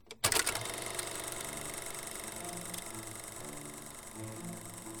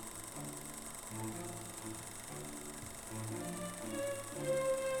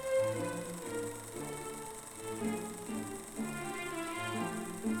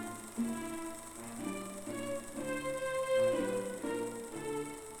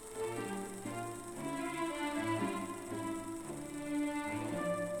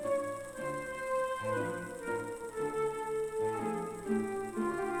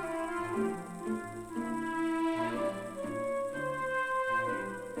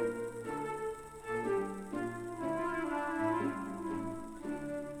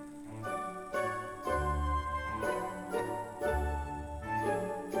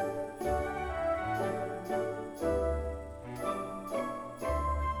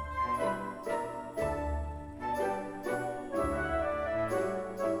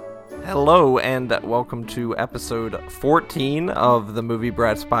Hello and welcome to episode 14 of the Movie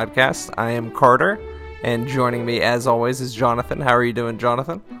Brats podcast. I am Carter, and joining me as always is Jonathan. How are you doing,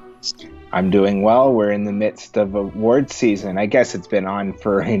 Jonathan? I'm doing well. We're in the midst of award season. I guess it's been on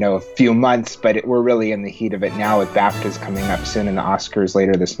for, a few months, but we're really in the heat of it now with BAFTAs coming up soon and the Oscars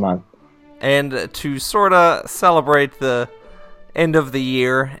later this month. And to sort of celebrate the end of the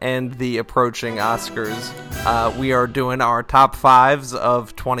year and the approaching Oscars, we are doing our top fives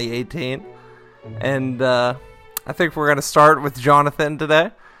of 2018. And I think we're going to start with Jonathan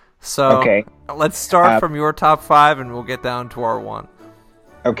today. So okay. Let's start from your top five and we'll get down to our one.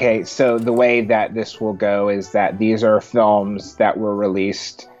 Okay, so the way that this will go is that these are films that were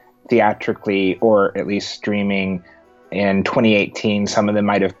released theatrically or at least streaming in 2018. Some of them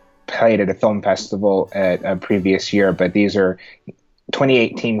might have played at a film festival at a previous year, but these are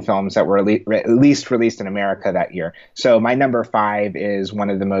 2018 films that were at least released in America that year. So my number five is one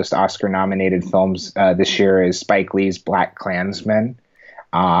of the most Oscar-nominated films this year is Spike Lee's BlacKkKlansman.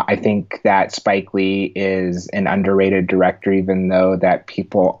 I think that Spike Lee is an underrated director, even though that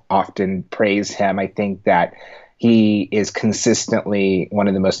people often praise him. I think that he is consistently one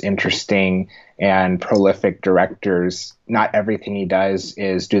of the most interesting and prolific directors. Not everything he does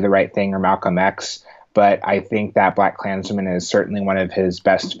is Do the Right Thing or Malcolm X, but I think that BlacKkKlansman is certainly one of his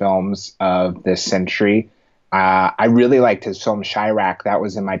best films of this century. I really liked his film Chirac. That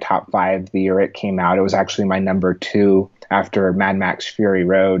was in my top five the year it came out. It was actually my number two after Mad Max Fury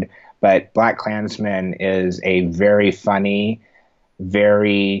Road. But BlacKkKlansman is a very funny,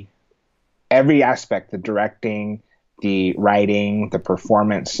 every aspect, the directing, the writing, the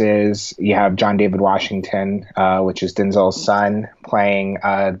performances. You have John David Washington, which is Denzel's son, playing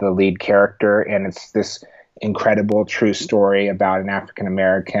the lead character. And it's this incredible true story about an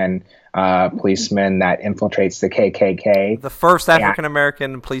African-American policeman that infiltrates the KKK. The first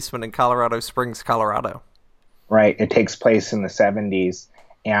African-American policeman in Colorado Springs, Colorado. Right. It takes place in the 70s.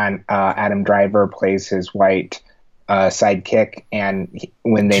 And Adam Driver plays his white sidekick. And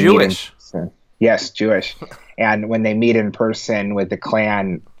when they Jewish. meet in person, yes, Jewish. And when they meet in person with the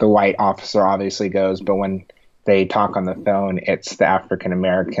Klan, the white officer obviously goes, but when they talk on the phone, it's the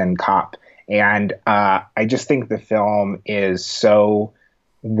African-American cop. And I just think the film is so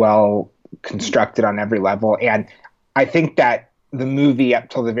well constructed on every level. And I think that the movie up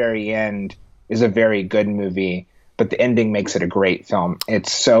till the very end is a very good movie, but the ending makes it a great film.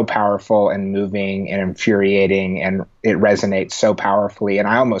 It's so powerful and moving and infuriating, and it resonates so powerfully. And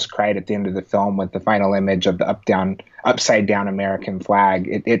I almost cried at the end of the film with the final image of the upside down American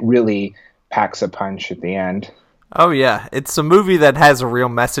flag. It really packs a punch at the end. Oh yeah, it's a movie that has a real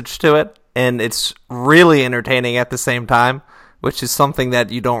message to it, and it's really entertaining at the same time, which is something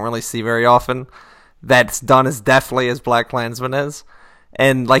that you don't really see very often. That's done as deftly as BlacKkKlansman is.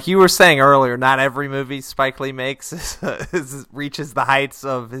 And like you were saying earlier, not every movie Spike Lee makes reaches the heights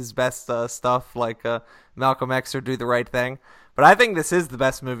of his best stuff, like Malcolm X or Do the Right Thing. But I think this is the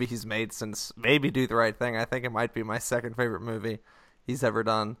best movie he's made since maybe Do the Right Thing. I think it might be my second favorite movie he's ever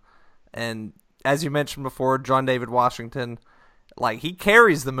done. And as you mentioned before, John David Washington, like, he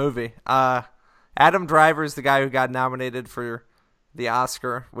carries the movie. Adam Driver is the guy who got nominated for the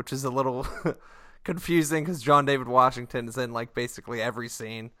Oscar, which is a little confusing because John David Washington is in like basically every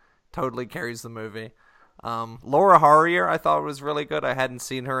scene. Totally carries the movie. Laura Harrier I thought was really good. I hadn't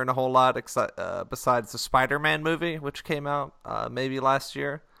seen her in a whole lot besides the Spider-Man movie, which came out maybe last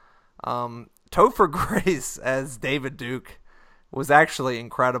year. Topher Grace as David Duke was actually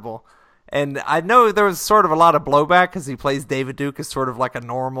incredible. And I know there was sort of a lot of blowback because he plays David Duke as sort of like a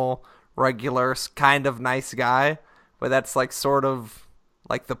normal, regular, kind of nice guy. But that's like sort of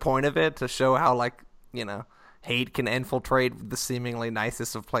like the point of it, to show how, like, hate can infiltrate the seemingly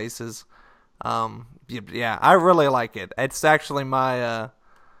nicest of places. Yeah, I really like it. It's actually my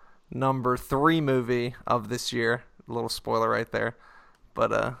number 3 movie of this year. A little spoiler right there.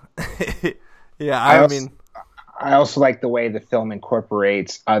 But yeah, I also like the way the film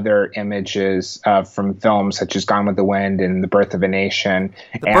incorporates other images from films such as Gone with the Wind and The Birth of a Nation.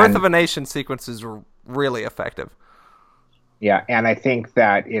 The Birth of a Nation sequences were really effective. Yeah, and I think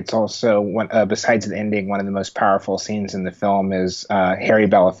that it's also, besides the ending, one of the most powerful scenes in the film is Harry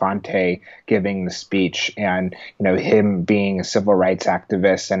Belafonte giving the speech, and him being a civil rights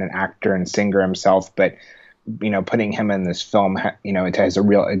activist and an actor and singer himself, but putting him in this film,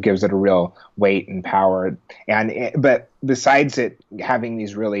 it gives it a real weight and power. But besides it having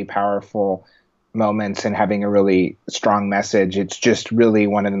these really powerful moments and having a really strong message, it's just really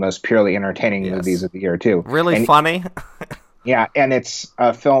one of the most purely entertaining movies of the year too. Really funny. Yeah, and it's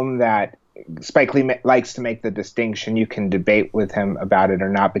a film that Spike Lee likes to make the distinction. You can debate with him about it or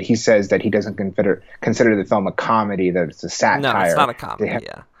not, but he says that he doesn't consider the film a comedy, that it's a satire. No, it's not a comedy.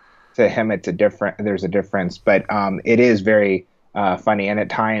 To him, it's there's a difference, but it is very funny, and at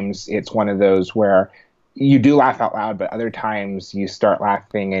times it's one of those where you do laugh out loud, but other times you start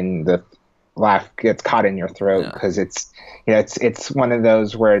laughing and the laugh gets caught in your throat because it's one of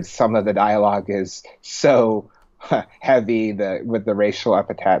those where some of the dialogue is so heavy, with the racial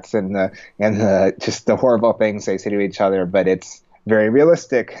epithets and the just the horrible things they say to each other, but it's very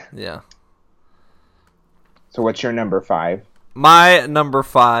realistic. Yeah. So what's your number 5? My number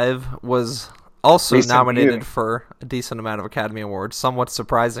 5 was also nominated for a decent amount of Academy Awards, somewhat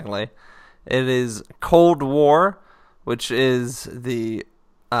surprisingly. It is Cold War, which is the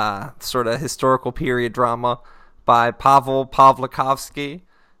sort of historical period drama by Pavel Pawlikowski,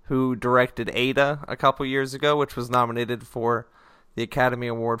 who directed Ada a couple years ago, which was nominated for the Academy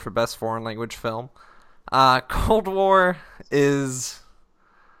Award for Best Foreign Language Film. Cold War is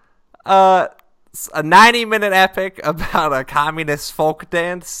a 90-minute epic about a communist folk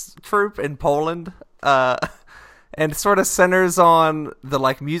dance troupe in Poland, and sort of centers on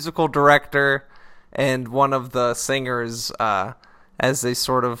the musical director and one of the singers as they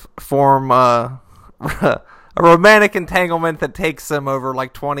sort of form a romantic entanglement that takes them over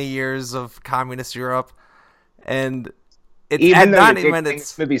 20 years of communist Europe. And it's even at though 90 minutes.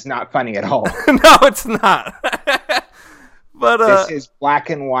 This movie's not funny at all. No, it's not. But this is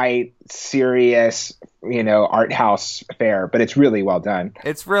black and white, serious, art house fare, but it's really well done.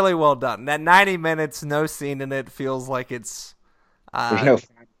 It's really well done. That 90 minutes, no scene in it feels like it's. There's no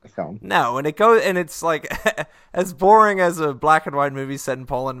fun in the film. No, and it's as boring as a black and white movie set in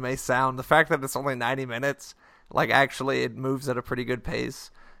Poland may sound. The fact that it's only 90 minutes, actually, it moves at a pretty good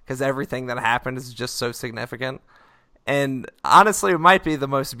pace because everything that happened is just so significant. And honestly, it might be the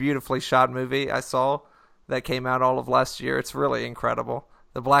most beautifully shot movie I saw that came out all of last year. It's really incredible.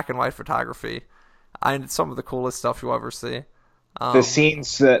 The black and white photography, and some of the coolest stuff you'll ever see. The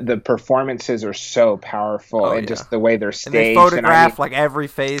scenes, the performances are so powerful, and just the way they're staged. And they photograph every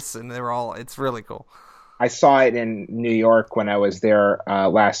face, and it's really cool. I saw it in New York when I was there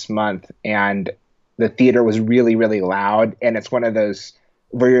last month, and the theater was really, really loud, and it's one of those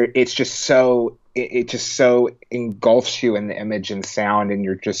where it's just so. It just so engulfs you in the image and sound, and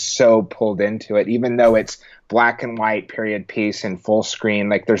you're just so pulled into it, even though it's black and white period piece and full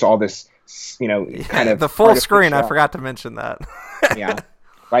screen. There's all this, kind of the full screen. I forgot to mention that. Yeah,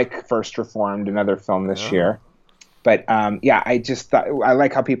 like First Reformed, another film this year. But I just thought I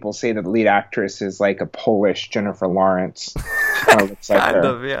like how people say that the lead actress is like a Polish Jennifer Lawrence. She kind of looks like kind her.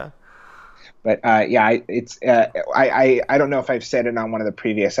 of, yeah. But it's I don't know if I've said it on one of the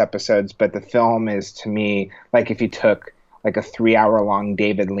previous episodes, but the film is, to me, like if you took a 3-hour-long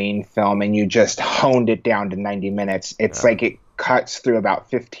David Lean film and you just honed it down to 90 minutes. It's like it cuts through about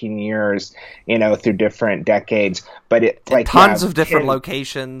 15 years, through different decades. But it tons of different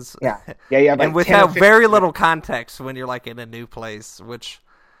locations. Yeah. And without very little context when you're in a new place, which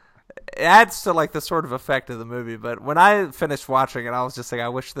it adds to the sort of effect of the movie. But when I finished watching it, I was just I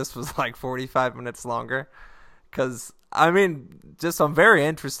wish this was 45 minutes longer, because I'm very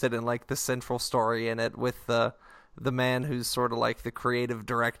interested in the central story in it, with the man who's sort of the creative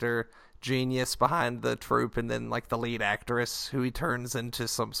director genius behind the troupe, and then the lead actress who he turns into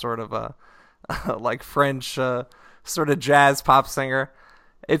some sort of a French sort of jazz pop singer.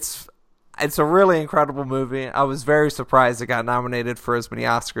 It's a really incredible movie. I was very surprised it got nominated for as many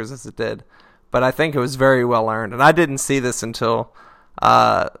Oscars as it did, but I think it was very well earned. And I didn't see this until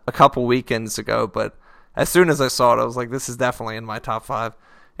a couple weekends ago, but as soon as I saw it, I was like, this is definitely in my top 5.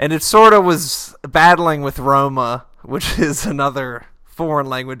 And it sort of was battling with Roma, which is another foreign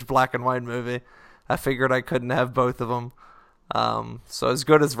language black and white movie. I figured I couldn't have both of them. So as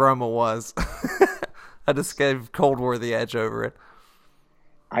good as Roma was, I just gave Cold War the edge over it.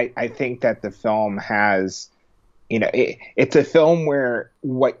 I think that the film has, it's a film where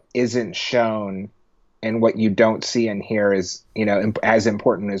what isn't shown and what you don't see and hear is, as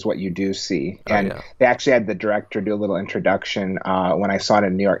important as what you do see. And they actually had the director do a little introduction when I saw it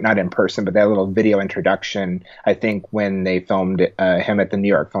in New York, not in person, but that little video introduction, I think, when they filmed him at the New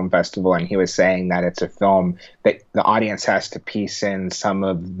York Film Festival. And he was saying that it's a film that the audience has to piece in some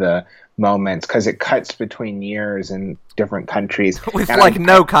of the moments because it cuts between years and different countries. With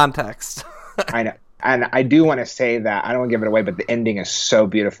no context. I know. And I do want to say that, I don't want to give it away, but the ending is so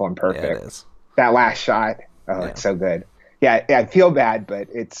beautiful and perfect. Yeah, it is. That last shot, it's so good. Yeah, I feel bad, but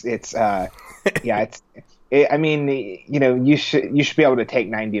it's you should be able to take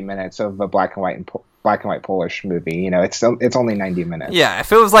 90 minutes of a black and white black and white Polish movie. You know, it's only 90 minutes. Yeah,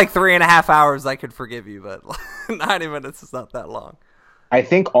 if it was like 3.5 hours, I could forgive you, but 90 minutes is not that long. I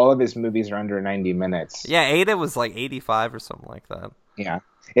think all of his movies are under 90 minutes. Yeah, Ada was like 85 or something like that. Yeah.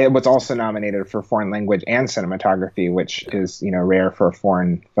 It was also nominated for foreign language and cinematography, which is, you know, rare for a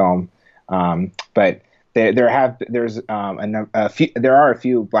foreign film. But there are a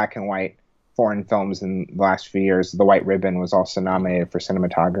few black and white foreign films in the last few years. The White Ribbon was also nominated for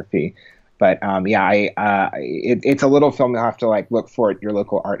cinematography. But it's a little film you'll have to like look for at your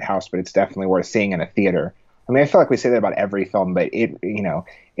local art house, but it's definitely worth seeing in a theater. I mean, I feel like we say that about every film, but it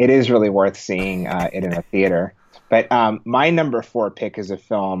is really worth seeing it in a theater. But my number 4 pick is a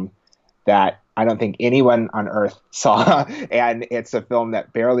film that I don't think anyone on earth saw, and it's a film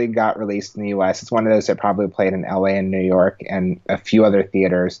that barely got released in the U.S. It's one of those that probably played in L.A. and New York and a few other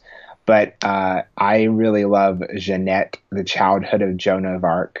theaters. But I really love Jeanette, the Childhood of Joan of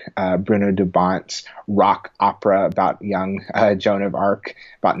Arc, Bruno Dumont's rock opera about young Joan of Arc.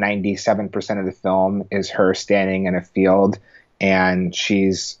 About 97% of the film is her standing in a field, and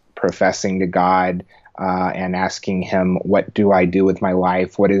she's professing to God and asking him, what do I do with my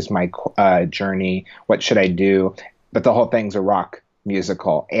life? What is my journey? What should I do? But the whole thing's a rock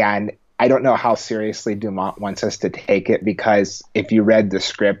musical. And I don't know how seriously Dumont wants us to take it, because if you read the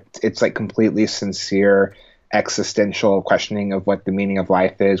script, it's like completely sincere, existential questioning of what the meaning of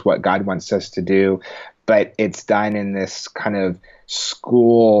life is, what God wants us to do. But it's done in this kind of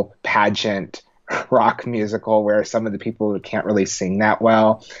school pageant rock musical where some of the people can't really sing that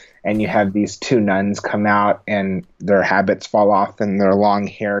well. And you have these 2 nuns come out and their habits fall off and their long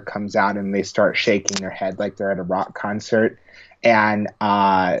hair comes out and they start shaking their head like they're at a rock concert. And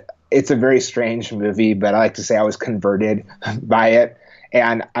it's a very strange movie, but I like to say I was converted by it.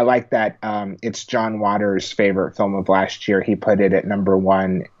 And I like that it's John Waters' favorite film of last year. He put it at number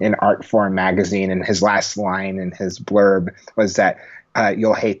 1 in Artforum magazine, and his last line in his blurb was that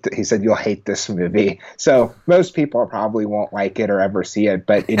he said you'll hate this movie. So most people probably won't like it or ever see it,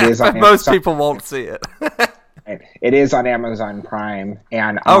 but it is on most people won't see it. It is on Amazon Prime.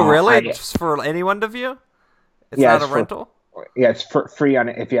 And oh, really? Just for anyone to view? It's not a rental? Yeah, it's for free on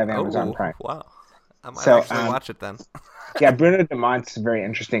it if you have Amazon Prime. Wow. I might actually watch it then. Yeah, Bruno Dumont's a very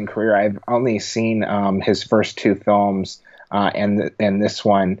interesting career. I've only seen his first 2 films and this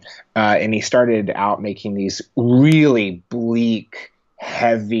one. And he started out making these really bleak,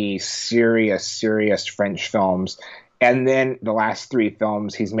 heavy, serious French films. And then the last 3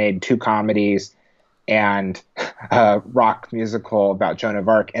 films, he's made 2 comedies and a rock musical about Joan of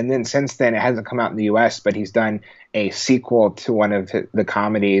Arc. And then since then, it hasn't come out in the U.S., but he's done a sequel to one of the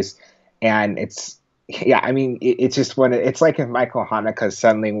comedies. And it's like if Michael Haneke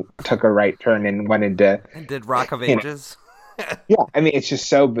suddenly took a right turn and wanted to... And did Rock of Ages. Yeah, I mean, it's just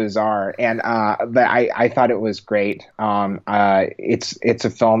so bizarre. And but I thought it was great. It's a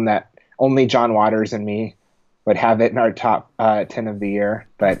film that only John Waters and me would have it in our top 10 of the year.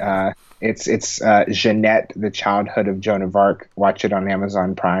 But it's Jeanette, the Childhood of Joan of Arc. Watch it on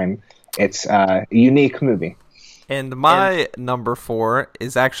Amazon Prime. It's a unique movie. And my number 4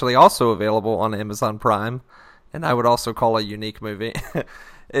 is actually also available on Amazon Prime, and I would also call a unique movie,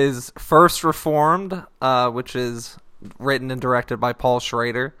 is First Reformed, which is written and directed by Paul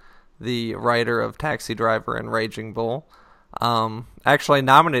Schrader, the writer of Taxi Driver and Raging Bull. Actually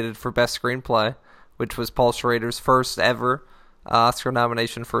nominated for Best Screenplay, which was Paul Schrader's first ever Oscar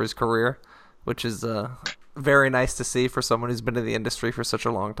nomination for his career, which is very nice to see for someone who's been in the industry for such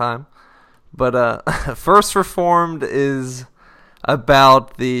a long time. But First Reformed is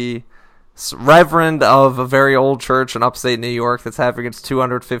about the reverend of a very old church in upstate New York that's having its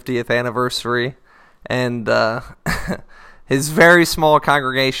 250th anniversary, and his very small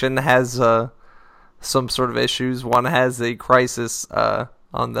congregation has some sort of issues. One has a crisis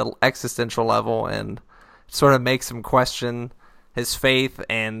on the existential level, and it sort of makes him question his faith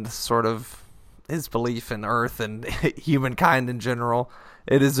and sort of his belief in Earth and humankind in general.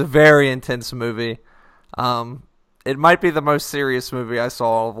 It is a very intense movie. It might be the most serious movie I saw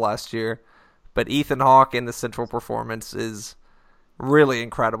all of last year, but Ethan Hawke in the central performance is really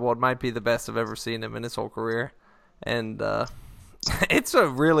incredible. It might be the best I've ever seen him in his whole career. And it's a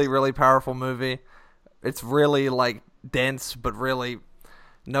really, really powerful movie. It's really like dense, but really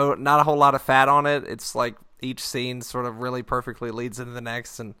not a whole lot of fat on it. It's like each scene sort of really perfectly leads into the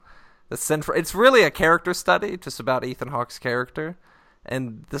next, and it's really a character study just about Ethan Hawke's character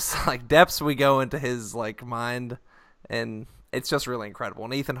and this like depths we go into his like mind, and it's just really incredible.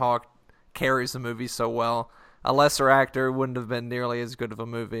 And Ethan Hawke carries the movie so well. A lesser actor wouldn't have been nearly as good of a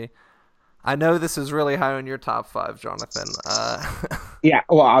movie. I know this is really high on your top 5, Jonathan. Yeah,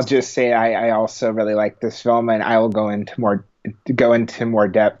 well, I'll just say I also really like this film, and I will go into more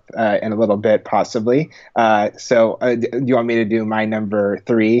depth in a little bit, possibly. Do you want me to do my number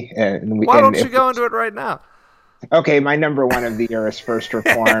three? Why don't you go into it right now? Okay, my number one of the year is First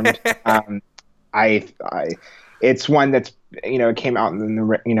Reformed. I it's one that's it came out in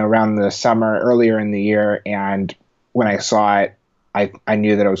the around the summer earlier in the year, and when I saw it, I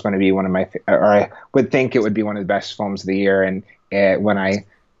knew that it was going to be one of my or I would think it would be one of the best films of the year, and when I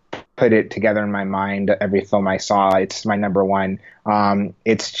put it together in my mind, every film I saw, it's my number one.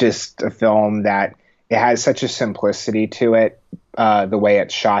 It's just a film that it has such a simplicity to it. The way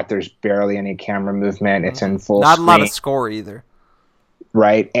it's shot, there's barely any camera movement. It's in full Not screen. a lot of score either.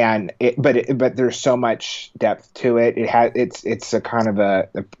 Right, and but there's so much depth to it. It's a kind of a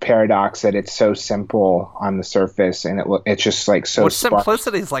paradox that it's so simple on the surface, and it's just like so.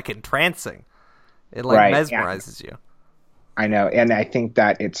 Simplicity is like entrancing. It like mesmerizes you. I know, and I think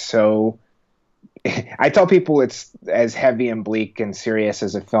that it's so. I tell people it's as heavy and bleak and serious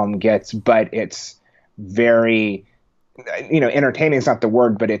as a film gets, but it's very, entertaining is not the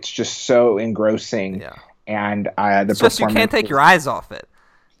word, but it's just so engrossing. Yeah. And the it's just you can't take your eyes off it.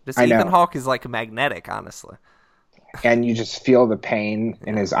 Ethan Hawke is like magnetic, honestly. And you just feel the pain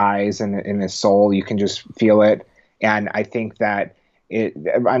in his eyes and in his soul. You can just feel it. And I think that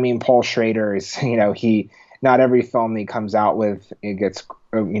Paul Schrader is, not every film he comes out with, it gets,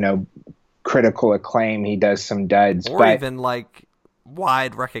 critical acclaim. He does some duds. Or even like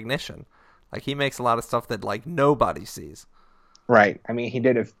wide recognition. Like he makes a lot of stuff that like nobody sees. Right. I mean, he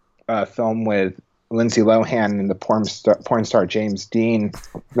did a film with Lindsay Lohan and the porn star James Dean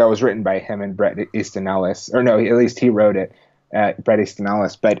that was written by him and Bret Easton Ellis. Or no, at least he wrote it, Bret Easton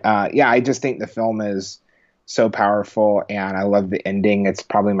Ellis. But I just think the film is so powerful, and I love the ending. It's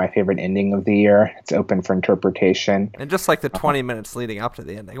probably my favorite ending of the year. It's open for interpretation. And just like the 20 minutes leading up to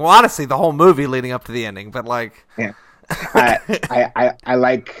the ending. Well, honestly, the whole movie leading up to the ending, but like... Yeah. I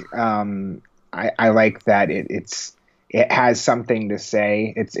like I like that it has something to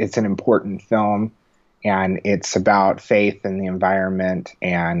say. It's an important film, and it's about faith and the environment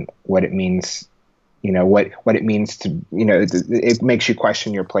and what it means. What it means to it makes you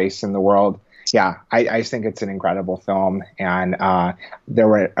question your place in the world. Yeah, I just think it's an incredible film, and there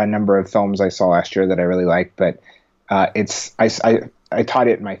were a number of films I saw last year that I really liked, but I taught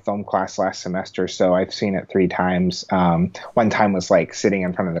it in my film class last semester, so I've seen it 3 times. One time was like sitting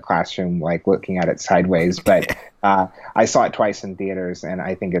in front of the classroom, like looking at it sideways, but I saw it twice in theaters, and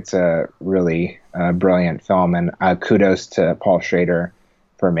I think it's a really brilliant film, and kudos to Paul Schrader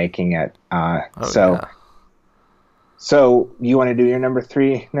for making it. So you want to do your number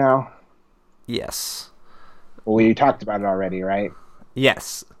 3 now? Yes. Well, we talked about it already, right?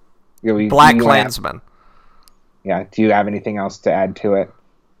 Yes. Black you Klansman. Yeah. Do you have anything else to add to it?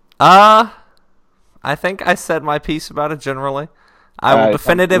 I think I said my piece about it generally. I will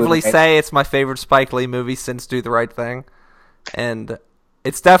definitively say it's my favorite Spike Lee movie since Do the Right Thing. And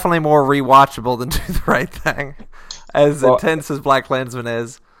it's definitely more rewatchable than Do the Right Thing, as intense as Black Klansman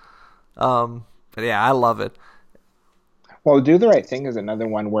is. But yeah, I love it. Well, Do the Right Thing is another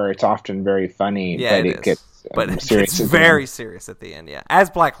one where it's often very funny, but it gets very serious at the end, yeah.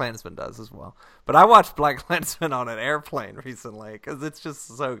 As Black Klansman does as well. But I watched Black Klansman on an airplane recently because it's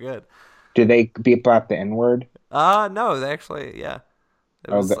just so good. Do they beep out the N-word? No, they actually, yeah.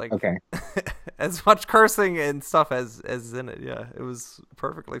 It was okay. as much cursing and stuff as in it, yeah. It was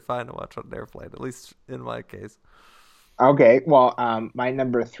perfectly fine to watch on an airplane, at least in my case. Okay, well, my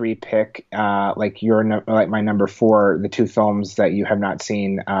number 3 pick, like my number 4, the 2 films that you have not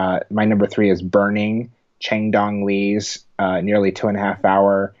seen. My number 3 is Burning, Chang Dong Lee's nearly 2.5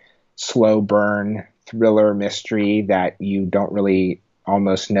 hour slow burn thriller mystery that you don't really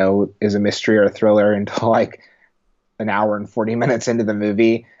almost know is a mystery or a thriller until like an hour and 40 minutes into the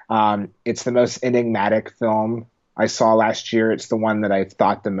movie. It's the most enigmatic film I saw last year. It's the one that I've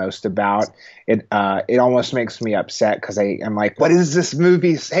thought the most about. It almost makes me upset because I'm like, what is this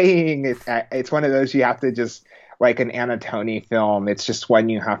movie saying? It's one of those you have to just, like an Anatoni film. It's just one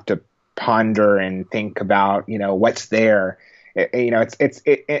you have to ponder and think about, what's there. It's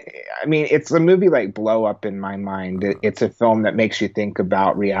a movie like Blow Up in my mind. It's a film that makes you think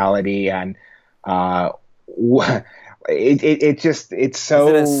about reality and it's so.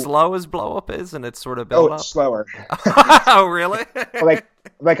 Is it as slow as Blow Up is, and it's sort of built up? It's slower. Oh, really?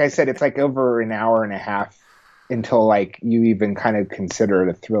 like I said, it's like over an hour and a half until like you even kind of consider it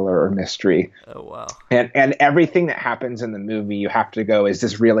a thriller or mystery. Oh wow! And everything that happens in the movie, you have to go, is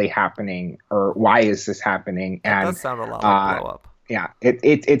this really happening, or why is this happening? That does sound a lot like Blow Up. Yeah,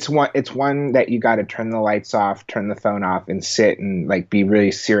 it's one that you got to turn the lights off, turn the phone off, and sit and like be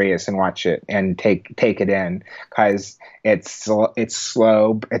really serious and watch it and take it in because it's slow.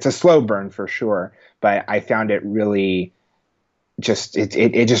 It's a slow burn for sure, but I found it really just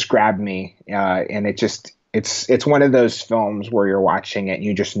it just grabbed me, and it's one of those films where you're watching it and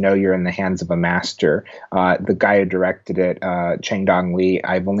you just know you're in the hands of a master. The guy who directed it, Chang Dong Lee,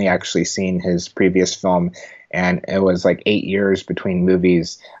 I've only actually seen his previous film, and it was like 8 years between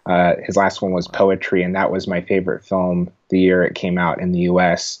movies. His last one was Poetry, and that was my favorite film the year it came out in the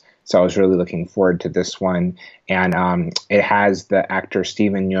U.S. So I was really looking forward to this one. And it has the actor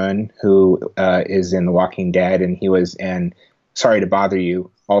Steven Yeun, who is in The Walking Dead, and he was in Sorry to Bother You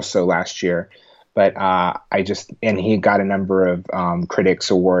also last year. But and he got a number of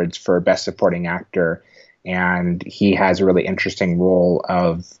critics awards for Best Supporting Actor, and he has a really interesting role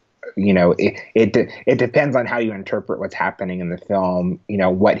of, it depends on how you interpret what's happening in the film,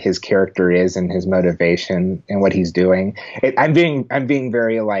 what his character is and his motivation and what he's doing. I'm being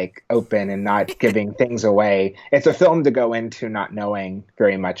very like open and not giving things away. It's a film to go into not knowing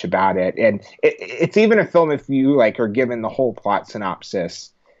very much about it, and it's even a film if you like are given the whole plot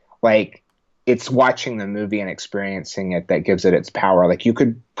synopsis, like. It's watching the movie and experiencing it that gives it its power. Like you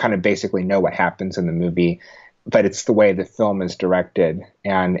could kind of basically know what happens in the movie, but it's the way the film is directed,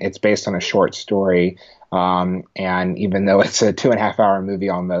 and it's based on a short story. And even though it's a 2.5 hour movie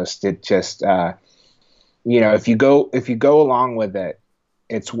almost, it just, if you go along with it,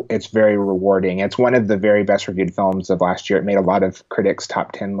 it's very rewarding. It's one of the very best reviewed films of last year. It made a lot of critics'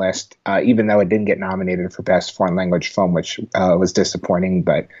 top 10 list, even though it didn't get nominated for Best Foreign Language Film, which was disappointing.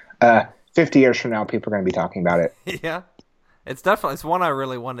 But 50 years from now, people are going to be talking about it. Yeah, it's one I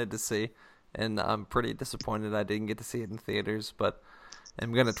really wanted to see, and I'm pretty disappointed I didn't get to see it in theaters, but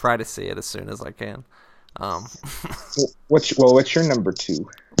I'm going to try to see it as soon as I can. What's your number two?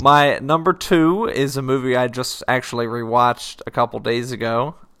 My number two is a movie I just actually rewatched a couple days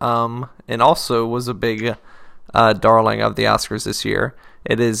ago, and also was a big darling of the Oscars this year.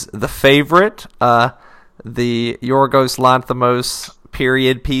 It is The Favorite, the Yorgos Lanthimos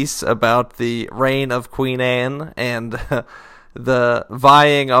period piece about the reign of Queen Anne and the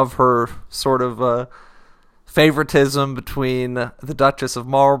vying of her sort of favoritism between the Duchess of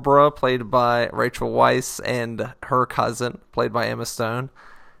Marlborough, played by Rachel Weisz, and her cousin, played by Emma Stone.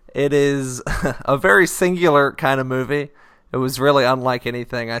 It is a very singular kind of movie. It was really unlike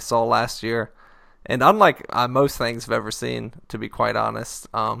anything I saw last year, and unlike most things I've ever seen, to be quite honest.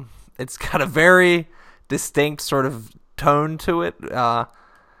 It's got a very distinct sort of tone to it,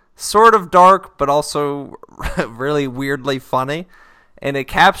 sort of dark, but also really weirdly funny. And it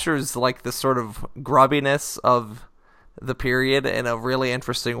captures like the sort of grubbiness of the period in a really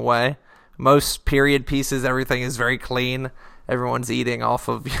interesting way. Most period pieces, everything is very clean. Everyone's eating off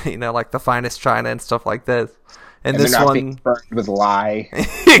of, like the finest china and stuff like this. And this not one being burned with lye.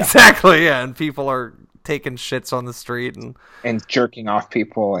 Exactly, yeah. And people are taking shits on the street and jerking off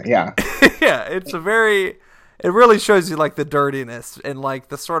people. Yeah. Yeah, it really shows you like the dirtiness and like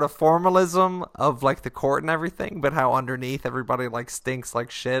the sort of formalism of like the court and everything, but how underneath everybody like stinks like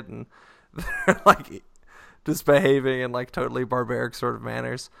shit and they're like just behaving in like totally barbaric sort of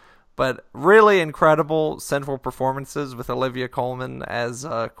manners. But really incredible central performances with Olivia Colman as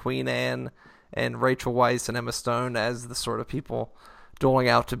Queen Anne and Rachel Weisz and Emma Stone as the sort of people doling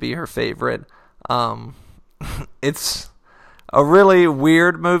out to be her favorite. It's a really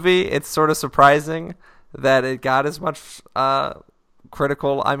weird movie. It's sort of surprising that it got as much not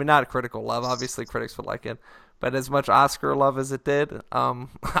critical love, obviously critics would like it, but as much Oscar love as it did.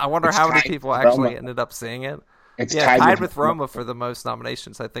 I wonder how many people actually ended up seeing it. It's tied with Roma for the most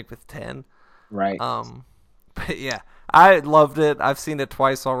nominations, I think, with 10. Right. But yeah, I loved it. I've seen it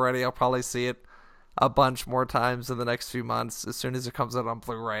twice already. I'll probably see it a bunch more times in the next few months. As soon as it comes out on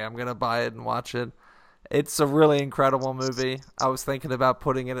Blu-ray, I'm going to buy it and watch it. It's a really incredible movie. I was thinking about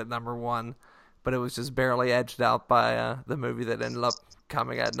putting it at number one, but it was just barely edged out by the movie that ended up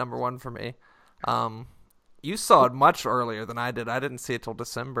coming at number one for me. You saw it much earlier than I did. I didn't see it till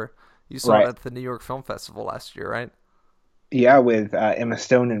December. You saw it at the New York Film Festival last year, right? Yeah, with Emma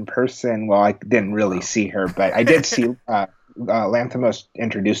Stone in person. Well, I didn't really see her, but I did see Lanthimos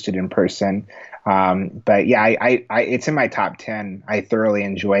introduced it in person. But yeah, I it's in my top 10. I thoroughly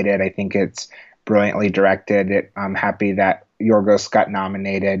enjoyed it. I think it's brilliantly directed. I'm happy that Yorgos got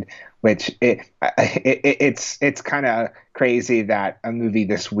nominated, which it's kind of crazy that a movie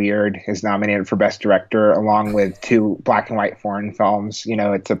this weird is nominated for Best Director along with 2 black and white foreign films.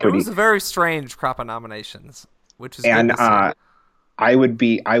 It was a very strange crop of nominations, which is and good to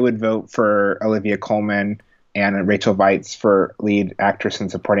see. I would vote for Olivia Colman and Rachel Weisz for lead actress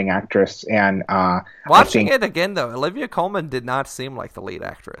and supporting actress. And Watching it again, though, Olivia Colman did not seem like the lead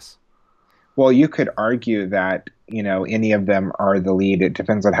actress. well, you could argue that any of them are the lead. It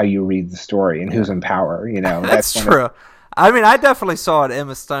depends on how you read the story and who's in power. That's true. I mean, I definitely saw it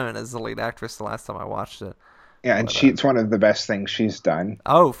Emma Stone as the lead actress the last time I watched it. Yeah, and it's one of the best things she's done.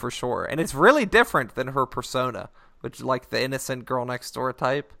 Oh, for sure. And it's really different than her persona, which is like the innocent girl next door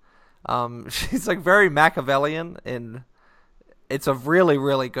type. She's like very Machiavellian, and it's a really,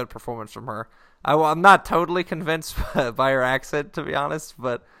 really good performance from her. I'm not totally convinced by her accent, to be honest,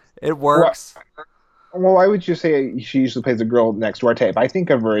 but it works. Well, why would you say she usually plays a girl next door type? I think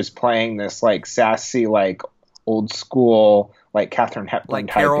of her as playing this like sassy, like old school, like Katharine Hepburn like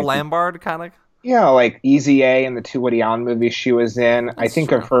type. Carol Lombard, kind of. Yeah, like Easy A and the two Woody Allen movies she was in. That's I think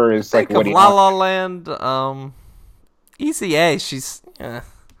true. of her as Think like Woody of La Allen. La Land, Easy A. She's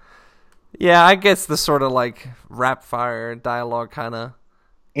yeah, I guess the sort of like rap fire dialogue kind of.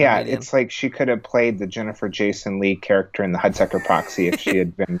 Yeah, comedian. it's like she could have played the Jennifer Jason Leigh character in the Hudsucker Proxy if she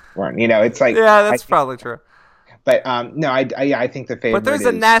had been born. It's like Yeah, that's probably true. But no, I think the favorite. But there's a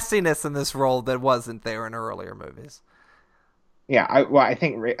is, nastiness in this role that wasn't there in earlier movies. Yeah, I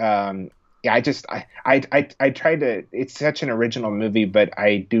think yeah, I try to. It's such an original movie, but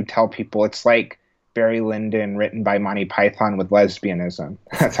I do tell people it's like Barry Lyndon written by Monty Python with lesbianism.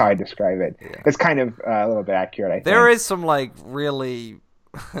 That's how I describe it. Yeah. It's kind of a little bit accurate, I think. There is some like really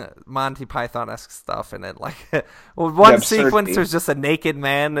Monty Python-esque stuff in it. Like, well, one sequence there's just a naked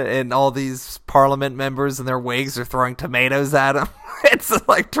man and all these Parliament members in their wigs are throwing tomatoes at him. It's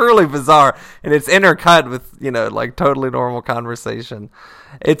like truly bizarre, and it's intercut with like totally normal conversation.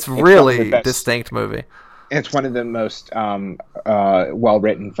 It's really distinct movie. It's one of the most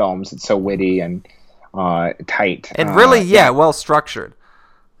well-written films. It's so witty and tight, and really, well structured.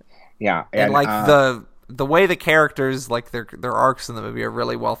 Yeah, and like the way the characters, like their arcs in the movie, are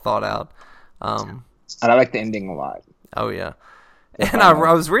really well thought out. And I like the ending a lot. Oh yeah. And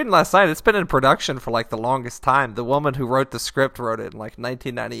I was reading last night, it's been in production for like the longest time. The woman who wrote the script wrote it in like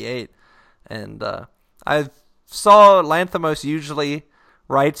 1998. And I saw Lanthimos usually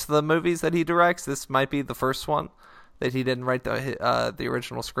writes the movies that he directs. This might be the first one that he didn't write the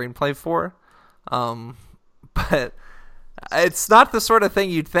original screenplay for. But it's not the sort of thing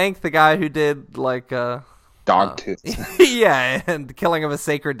you'd think the guy who did like Dogtooth. Yeah, and Killing of a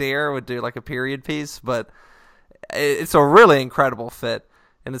Sacred Deer would do like a period piece, but it's a really incredible fit,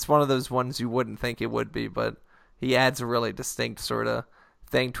 and it's one of those ones you wouldn't think it would be, but he adds a really distinct sort of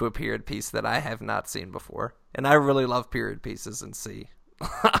thing to a period piece that I have not seen before. And I really love period pieces and see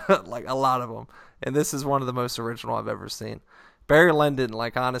like a lot of them, and this is one of the most original I've ever seen. Barry Lyndon,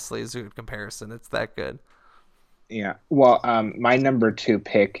 like, honestly, is a good comparison. It's that good. Yeah. Well, my number 2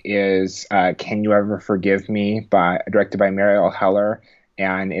 pick is Can You Ever Forgive Me, directed by Mariel Heller,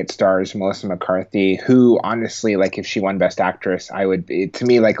 and it stars Melissa McCarthy, who, honestly, like, if she won Best Actress, to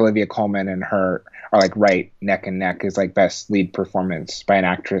me, like, Olivia Colman and her are, like, right neck and neck is, like, Best Lead Performance by an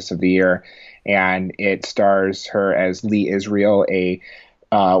Actress of the Year. And it stars her as Lee Israel, a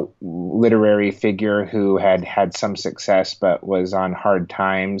literary figure who had some success but was on hard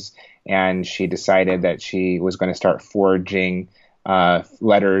times, and she decided that she was going to start forging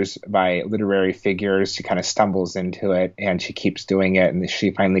letters by literary figures. She kind of stumbles into it, and she keeps doing it, and she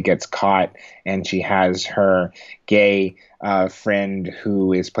finally gets caught, and she has her gay friend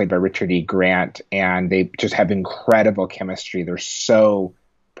who is played by Richard E. Grant, and they just have incredible chemistry. They're so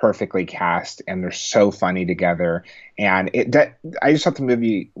perfectly cast, and they're so funny together. And I just thought the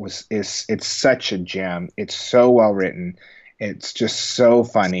movie it's such a gem. It's so well written. It's just so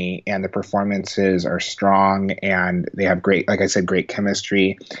funny, and the performances are strong, and they have great, like I said, great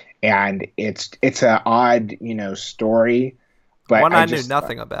chemistry. And it's an odd, story, but one I knew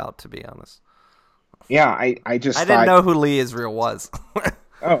nothing about, to be honest. Yeah, I didn't know who Lee Israel was.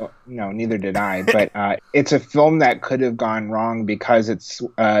 Oh, no, neither did I. But it's a film that could have gone wrong because it's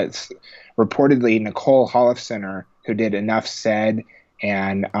reportedly Nicole Holofcener, who did Enough Said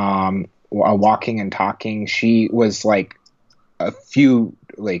and Walking and Talking. She was like a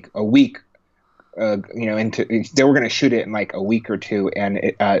week, into they were going to shoot it in like a week or two, and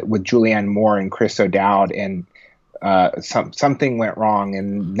with Julianne Moore and Chris O'Dowd, and something went wrong,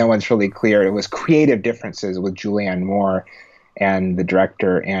 and no one's really clear. It was creative differences with Julianne Moore and the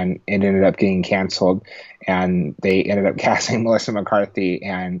director, and it ended up getting canceled, and they ended up casting Melissa McCarthy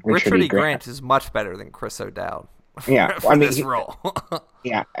and Richard E. Grant is much better than Chris O'Dowd. Yeah, for this role.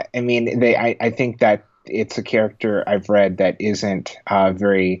 Yeah, I mean, I think that it's a character I've read that isn't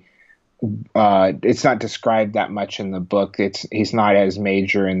very it's not described that much in the book. He's not as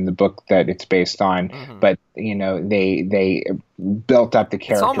major in the book that it's based on, but they built up the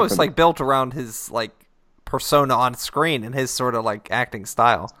character. It's almost like built around his like persona on screen and his sort of like acting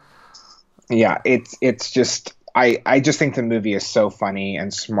style. Yeah, it's just I just think the movie is so funny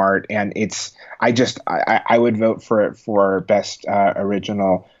and smart, and I would vote for it for best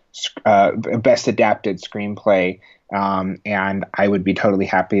original, best adapted screenplay. And I would be totally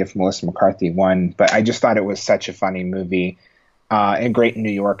happy if Melissa McCarthy won. But I just thought it was such a funny movie, a great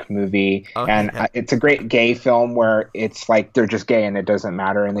New York movie. It's a great gay film where it's like they're just gay and it doesn't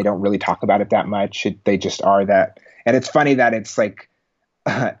matter, and they don't really talk about it that much. They just are that. And it's funny that it's like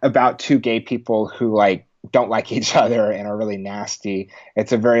about two gay people who like don't like each other and are really nasty.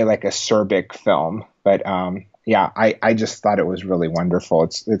 It's a very like acerbic film. But I just thought it was really wonderful.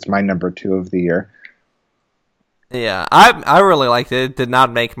 It's my number 2 of the year. Yeah, I really liked it. It did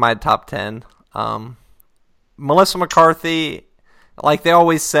not make my top 10. Melissa McCarthy, like they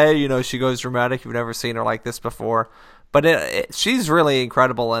always say, she goes dramatic. You've never seen her like this before. But she's really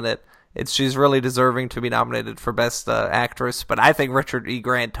incredible in it. She's really deserving to be nominated for Best Actress. But I think Richard E.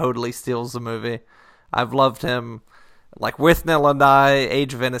 Grant totally steals the movie. I've loved him, like with Nil and I,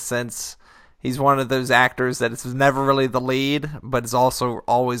 Age of Innocence. He's one of those actors that is never really the lead, but is also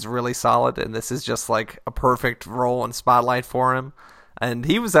always really solid, and this is just like a perfect role and spotlight for him. And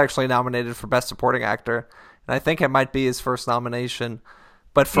he was actually nominated for Best Supporting Actor, and I think it might be his first nomination.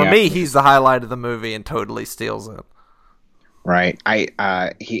 But for me, he's the highlight of the movie and totally steals it. Right.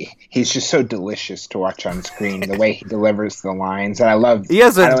 He's just so delicious to watch on screen, the way he delivers the lines. And I love... He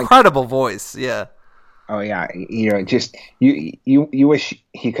has an incredible voice, yeah. Oh yeah, just you wish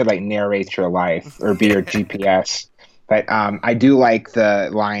he could like narrate your life or be your GPS. But I do like the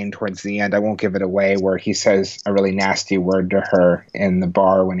line towards the end. I won't give it away, where he says a really nasty word to her in the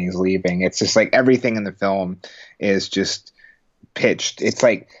bar when he's leaving. It's just like everything in the film is just pitched. It's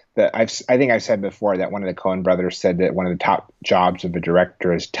like I think I've said before that one of the Coen brothers said that one of the top jobs of a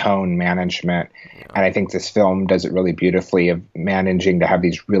director is tone management, and I think this film does it really beautifully of managing to have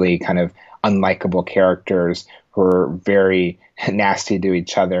these really kind of unlikable characters who are very nasty to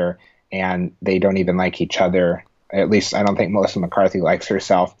each other, and they don't even like each other. At least I don't think Melissa McCarthy likes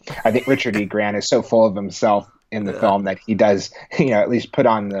herself. I think Richard E. Grant is so full of himself in the film that he does, at least put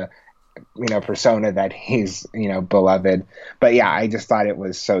on the, persona that he's, beloved. But yeah, I just thought it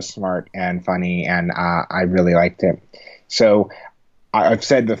was so smart and funny, and I really liked it. So I've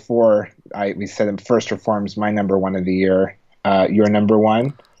said before, we said First Reform's my number 1 of the year. Your number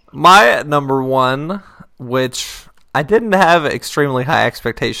 1? My number 1, which I didn't have extremely high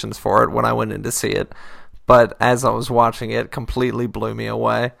expectations for it when I went in to see it, but as I was watching it, completely blew me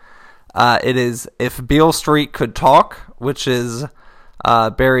away. It is If Beale Street Could Talk, which is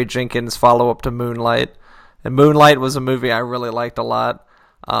Barry Jenkins' follow-up to Moonlight. And Moonlight was a movie I really liked a lot.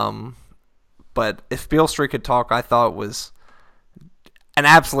 But If Beale Street Could Talk, I thought was an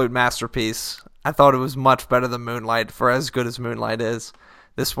absolute masterpiece. I thought it was much better than Moonlight, for as good as Moonlight is.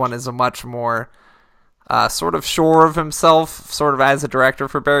 This one is a much more sort of sure of himself, sort of as a director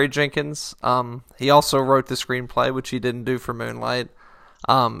for Barry Jenkins. He also wrote the screenplay, which he didn't do for Moonlight.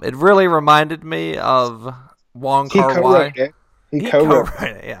 It really reminded me of Wong Kar-wai. He co-wrote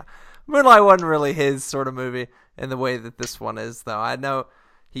it, yeah. Moonlight wasn't really his sort of movie in the way that this one is, though. I know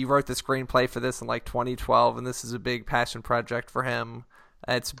he wrote the screenplay for this in like 2012, and this is a big passion project for him.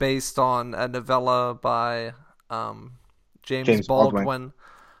 It's based on a novella by James Baldwin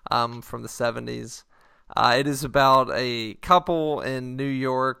from the 70s. It is about a couple in New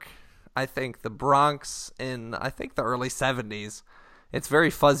York, I think the Bronx, in I think the early 70s. It's very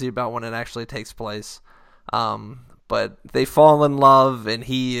fuzzy about when it actually takes place. But they fall in love, and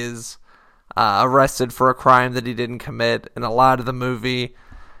he is arrested for a crime that he didn't commit. And a lot of the movie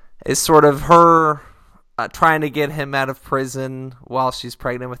is sort of her trying to get him out of prison while she's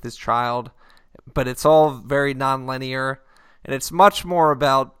pregnant with his child. But it's all very non-linear, and it's much more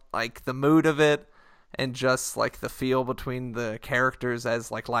about like the mood of it and just like the feel between the characters as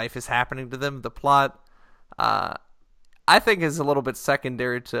like life is happening to them. The plot, I think, is a little bit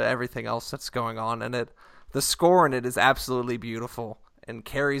secondary to everything else that's going on in it. The score in it is absolutely beautiful and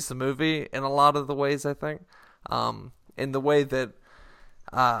carries the movie in a lot of the ways, I think. In the way that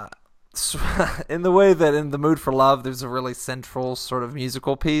in The Mood for Love, there's a really central sort of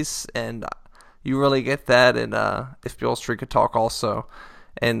musical piece, and you really get that in If Beale Street Could Talk also.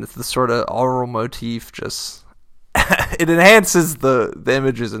 And the sort of oral motif just it enhances the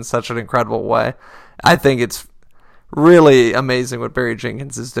images in such an incredible way. I think it's really amazing what Barry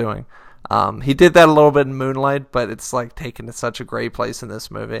Jenkins is doing. He did that a little bit in Moonlight, but it's like taken to such a great place in this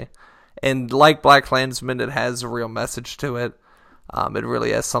movie. And like BlacKkKlansman, it has a real message to it. It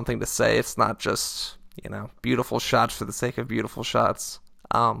really has something to say. It's not just, beautiful shots for the sake of beautiful shots.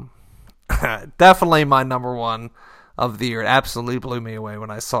 Definitely my number one of the year. It absolutely blew me away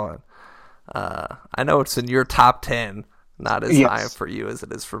when I saw it. I know it's in your top 10, not as high for you as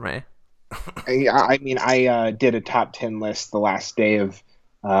it is for me. I mean, I did a top 10 list the last day of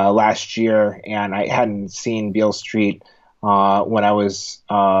last year, and I hadn't seen Beale Street when I was,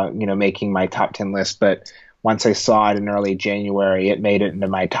 making my top 10 list. But once I saw it in early January, it made it into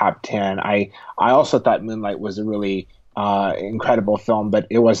my top 10. I also thought Moonlight was a really incredible film, but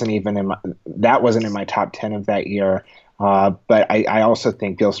it wasn't even in my top 10 of that year. But I also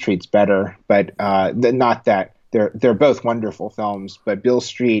think Beale Street's better. But not that they're both wonderful films, but Beale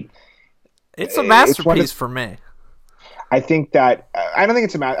Street. It's a masterpiece for me. I think that I don't think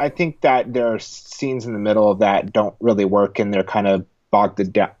it's I think that there are scenes in the middle that don't really work, and they're kind of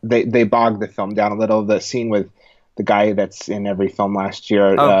they bog the film down a little. The scene with the guy that's in every film last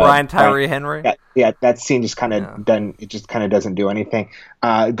year, Brian Tyree Henry. Yeah, that scene just kind of it just kind of doesn't do anything,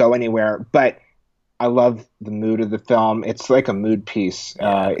 go anywhere. But I love the mood of the film. It's like a mood piece.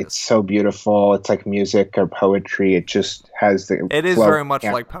 It's so beautiful. It's like music or poetry. It just has the. It is very much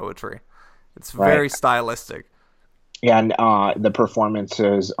like poetry. It's very stylistic. And the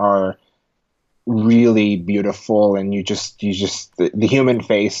performances are really beautiful, and you just the human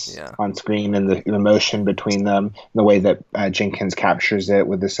face on screen and the emotion between them, the way that Jenkins captures it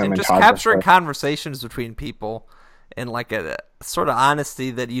with the cinematography. And just capturing conversations between people and like a sort of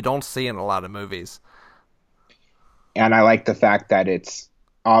honesty that you don't see in a lot of movies. And I like the fact that it's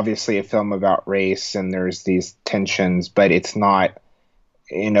obviously a film about race, and there's these tensions, but it's not,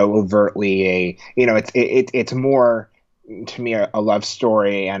 overtly it's more, to me, a love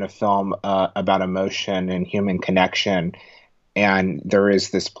story and a film about emotion and human connection. And there is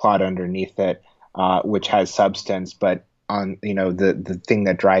this plot underneath it, which has substance, but on, the thing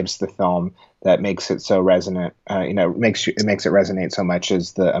that drives the film that makes it so resonant, it makes it resonate so much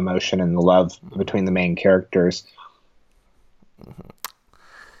is the emotion and the love between the main characters.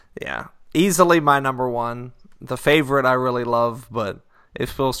 Yeah, easily my number one. The favorite I really love, but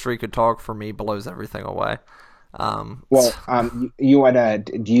if Beale Street Could Talk, for me, blows everything away. You want to?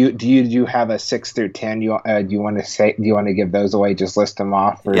 Do you have a 6 through 10? Do you want to give those away? Just list them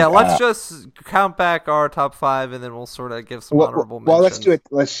off. Or, let's just count back our top 5, and then we'll sort of give some honorable mentions. Well, let's do it.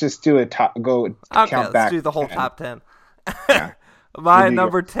 Let's just do a top. Count back. Let's do the whole 10. Top 10. Yeah. My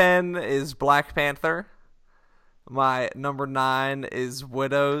number 10 is Black Panther. My number 9 is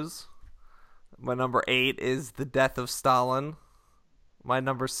Widows. My number 8 is The Death of Stalin. My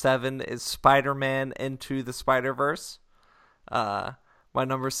number 7 is Spider-Man Into the Spider-Verse. My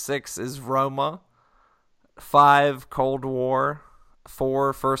number 6 is Roma. 5, Cold War.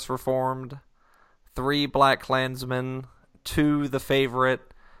 4, First Reformed. 3, BlacKkKlansman. 2, The Favorite.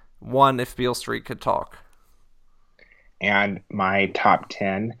 1, If Beale Street Could Talk. And my top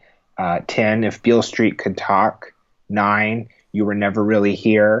 10. 10, If Beale Street Could Talk. 9, You Were Never Really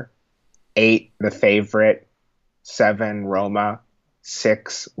Here. 8, The Favorite. 7, Roma.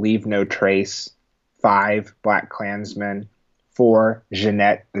 6, Leave No Trace. 5, BlacKkKlansman. 4,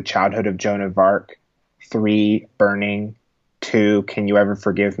 Jeanette, The Childhood of Joan of Arc. 3, Burning. 2, Can You Ever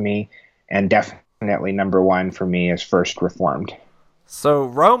Forgive Me? And definitely number 1 for me is First Reformed. So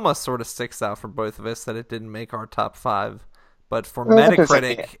Roma sort of sticks out for both of us that it didn't make our top 5, but for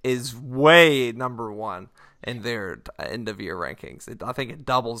Metacritic is way number 1 in their end of year rankings. I think it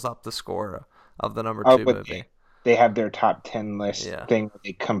doubles up the score of the number 2 movie. They have their top 10 list thing where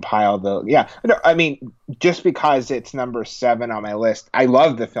they compile no, I mean, just because it's number 7 on my list, I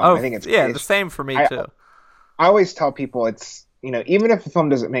love the film. I think it's the same for me too. I always tell people it's, even if the film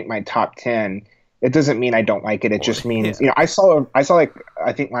doesn't make my top 10, it doesn't mean I don't like it. It just means, I saw like,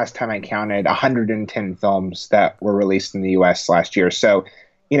 I think last time I counted 110 films that were released in the US last year. So,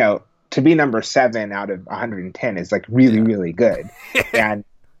 to be number 7 out of 110 is like really, really good. And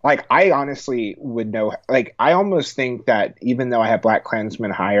like, I honestly would know, like, I almost think that even though I have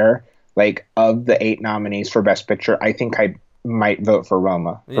BlacKkKlansman higher, like, of the 8 nominees for Best Picture, I think I might vote for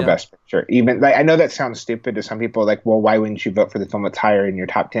Roma for Best Picture. Even, like, I know that sounds stupid to some people, like, well, why wouldn't you vote for the film that's higher in your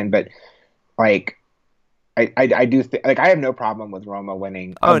top 10? But, like, I do think, like, I have no problem with Roma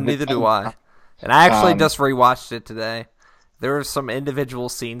winning. Oh, neither do I. And I actually just rewatched it today. There are some individual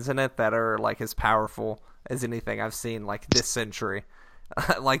scenes in it that are, like, as powerful as anything I've seen, like, this century.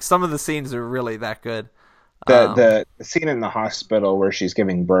 Like, some of the scenes are really that good. The scene in the hospital where she's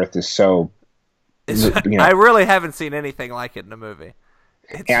giving birth is so. I really haven't seen anything like it in a movie.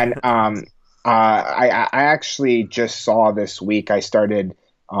 I actually just saw this week. I started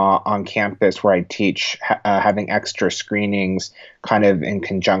on campus where I teach, having extra screenings kind of in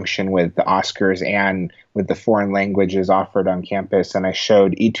conjunction with the Oscars and with the foreign languages offered on campus. And I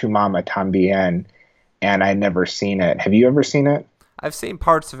showed Y Tu Mama Tambien, and I'd never seen it. Have you ever seen it? I've seen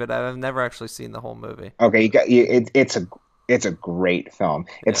parts of it. I've never actually seen the whole movie. Okay, it's a great film.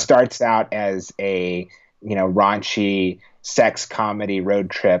 It starts out as a raunchy sex comedy road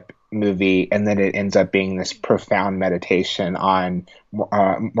trip movie, and then it ends up being this profound meditation on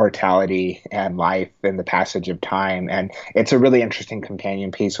mortality and life and the passage of time. And it's a really interesting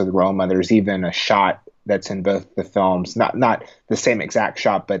companion piece with Roma. There's even a shot that's in both the films, not the same exact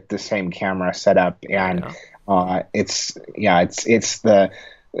shot, but the same camera setup. And it's the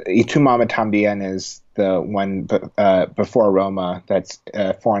Y Tu Mama Tambien is the one before Roma. That's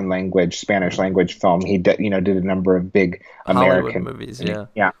a foreign language, Spanish language film. He did a number of big American Hollywood movies,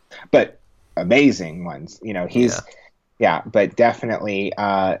 but amazing ones. But definitely,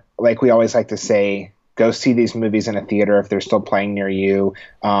 like we always like to say, go see these movies in a theater if they're still playing near you.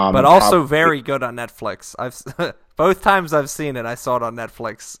 But also very good on Netflix. I've both times I've seen it, I saw it on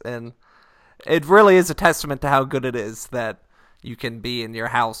Netflix, and it really is a testament to how good it is that you can be in your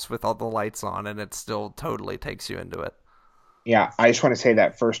house with all the lights on and it still totally takes you into it. Yeah, I just want to say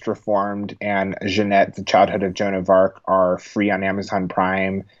that First Reformed and Jeanette, The Childhood of Joan of Arc, are free on Amazon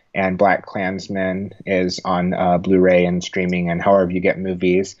Prime, and Black Klansman is on Blu-ray and streaming and however you get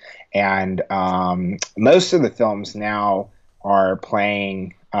movies. And most of the films now are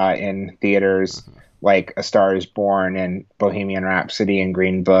playing in theaters, like A Star is Born and Bohemian Rhapsody and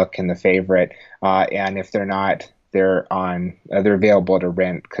Green Book and The Favorite. And if they're not, they're available to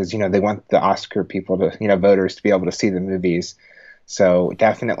rent because, they want the Oscar people to, voters to be able to see the movies. So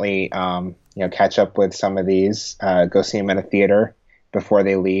definitely, catch up with some of these, go see them in a theater before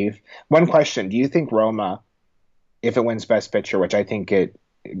they leave. One question: do you think Roma, if it wins Best Picture, which I think it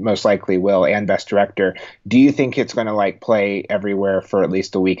most likely will, and Best Director, do you think it's going to play everywhere for at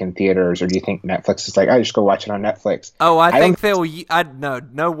least a week in theaters, or do you think Netflix is I just go watch it on Netflix? Oh, I think they'll.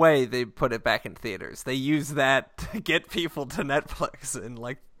 No way they put it back in theaters. They use that to get people to Netflix, and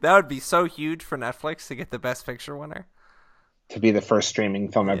that would be so huge for Netflix to get the Best Picture winner, to be the first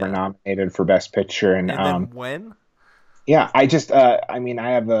streaming film ever nominated for Best Picture, and then win. Yeah, I just, I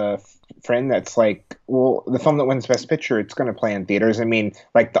have a friend that's the film that wins Best Picture, it's going to play in theaters.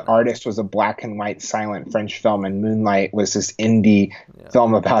 The Artist was a black and white silent French film, and Moonlight was this indie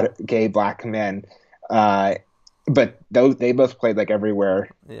film about gay black men. But they both played everywhere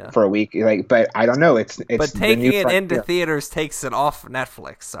for a week. But I don't know. It's but taking it into theaters takes it off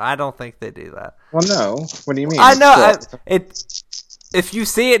Netflix. So I don't think they do that. Well, no. What do you mean? I know if you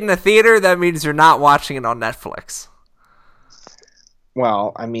see it in a theater, that means you're not watching it on Netflix.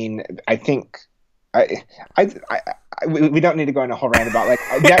 Well, I think we don't need to go into a whole rant about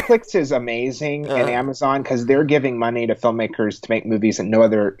Netflix is amazing and Amazon because they're giving money to filmmakers to make movies that no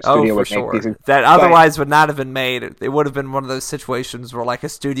other studio would make. These that otherwise would not have been made. It would have been one of those situations where a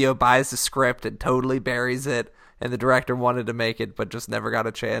studio buys the script and totally buries it, and the director wanted to make it but just never got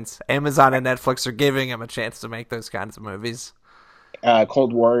a chance. Amazon and Netflix are giving him a chance to make those kinds of movies.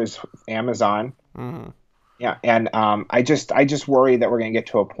 Cold War is Amazon. Mm-hmm. Yeah, and I just worry that we're going to get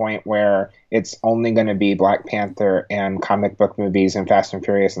to a point where it's only going to be Black Panther and comic book movies and Fast and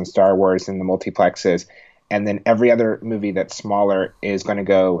Furious and Star Wars in the multiplexes, and then every other movie that's smaller is going to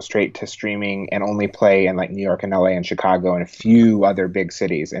go straight to streaming and only play in New York and LA and Chicago and a few other big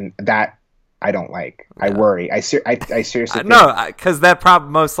cities, and that I don't like. Yeah. I worry. I seriously no, because that probably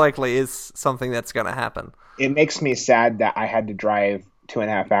most likely is something that's going to happen. It makes me sad that I had to drive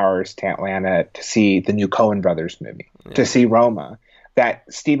 2.5 hours to Atlanta to see the new Coen Brothers movie, to see Roma. That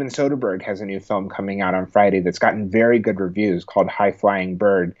Steven Soderbergh has a new film coming out on Friday that's gotten very good reviews called High Flying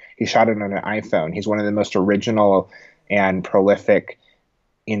Bird. He shot it on an iPhone. He's one of the most original and prolific,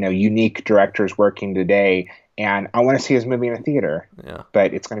 unique directors working today. And I want to see his movie in a theater,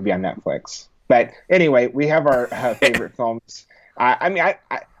 but it's going to be on Netflix. But anyway, we have our favorite films.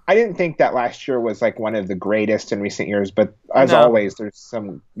 I didn't think that last year was one of the greatest in recent years, but as always, there's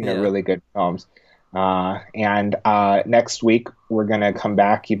some really good films. And next week we're going to come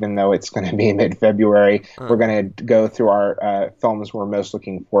back, even though it's going to be mid-February. We're going to go through our films we're most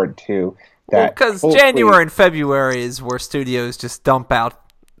looking forward to. Because January and February is where studios just dump out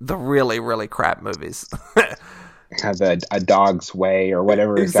the really, really crap movies. Have A Dog's Way or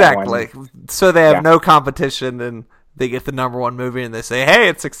whatever. Exactly. Is that one. So they have no competition, and they get the number one movie and they say, hey,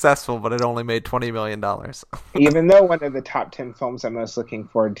 it's successful, but it only made $20 million. Even though one of the top 10 films I'm most looking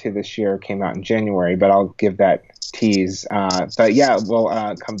forward to this year came out in January, but I'll give that tease. But yeah, we'll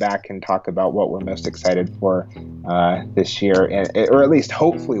come back and talk about what we're most excited for this year, or at least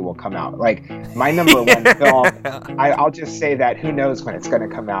hopefully will come out. Like my number one film, I'll just say that who knows when it's going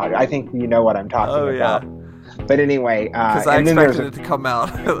to come out. I think you know what I'm talking about. But anyway, because I expected it to come out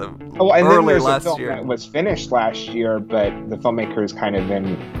early last year. That was finished last year, but the filmmakers kind of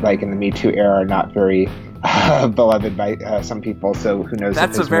in the Me Too era, not very beloved by some people. So who knows?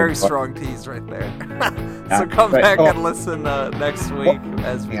 That's a very strong tease right there. So come back and listen next week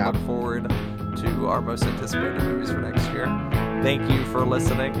as we look forward to our most anticipated movies for next year. Thank you for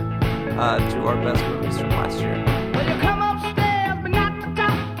listening to our best movies from last year.